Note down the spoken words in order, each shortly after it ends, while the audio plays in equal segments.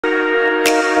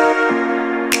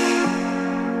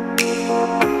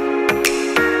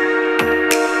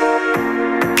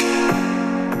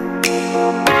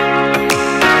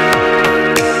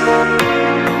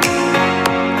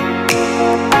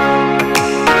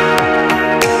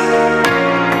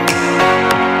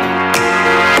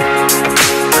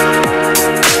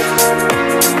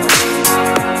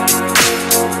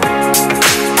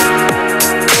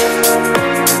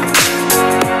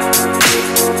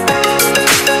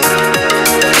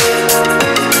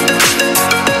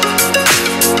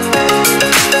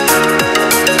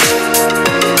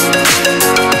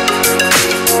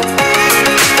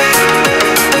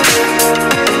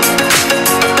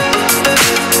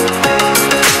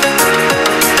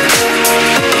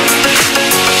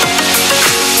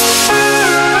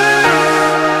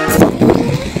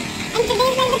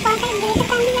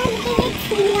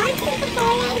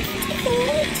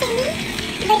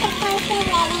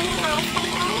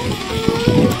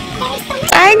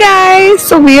Hi guys,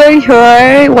 so we are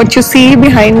here. What you see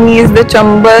behind me is the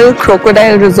Chambal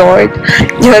Crocodile Resort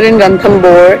here in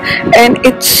Ranthambore, and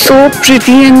it's so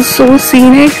pretty and so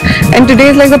scenic. And today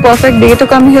is like the perfect day to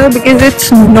come here because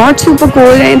it's not super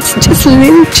cold and it's just a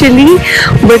little chilly.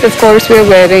 But of course, we're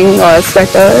wearing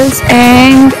sweaters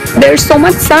and there's so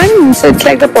much sun, so it's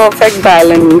like the perfect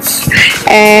balance.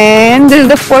 And this is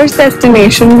the first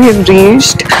destination we've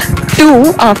reached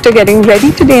to after getting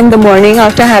ready today in the morning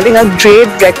after having a great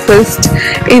breakfast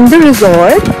in the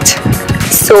resort.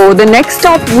 So the next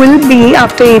stop will be,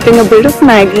 after eating a bit of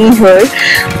Maggie here,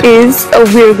 is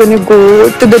we're gonna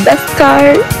go to the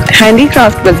Dastkar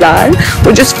Handicraft Bazaar,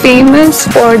 which is famous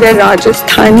for their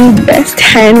Rajasthani best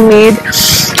handmade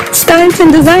styles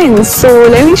and designs. So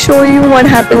let me show you what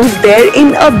happens there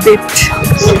in a bit.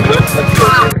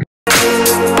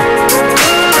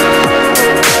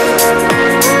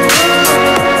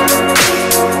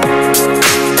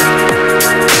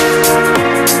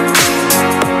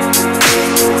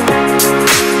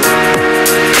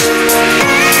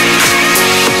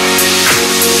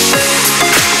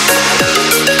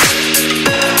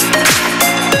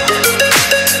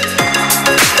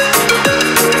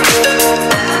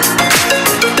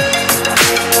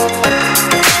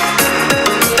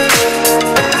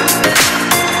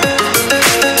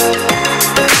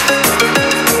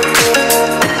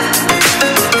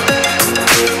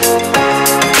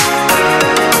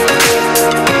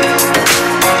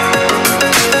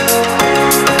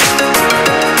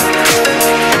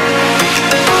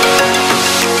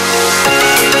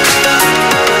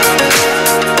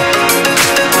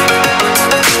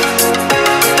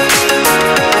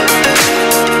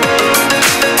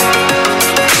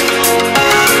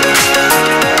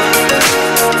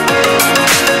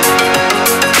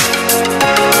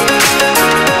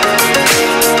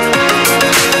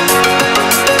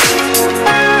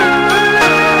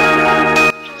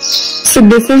 So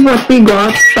this is what we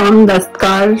got from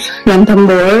Dastkar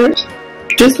Ranthambore.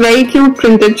 Just very cute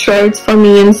printed shirts for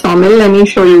me and Somil. Let me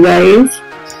show you guys.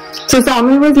 So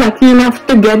Somil was lucky enough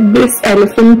to get this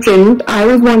elephant print. I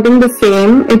was wanting the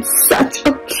same. It's such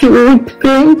a cute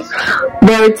print,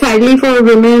 but sadly for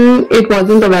women it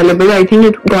wasn't available. I think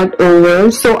it got over.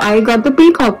 So I got the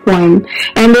peacock one,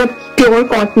 and they're pure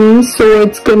cotton, so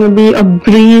it's gonna be a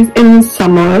breeze in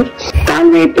summer.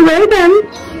 Can't wait to wear them.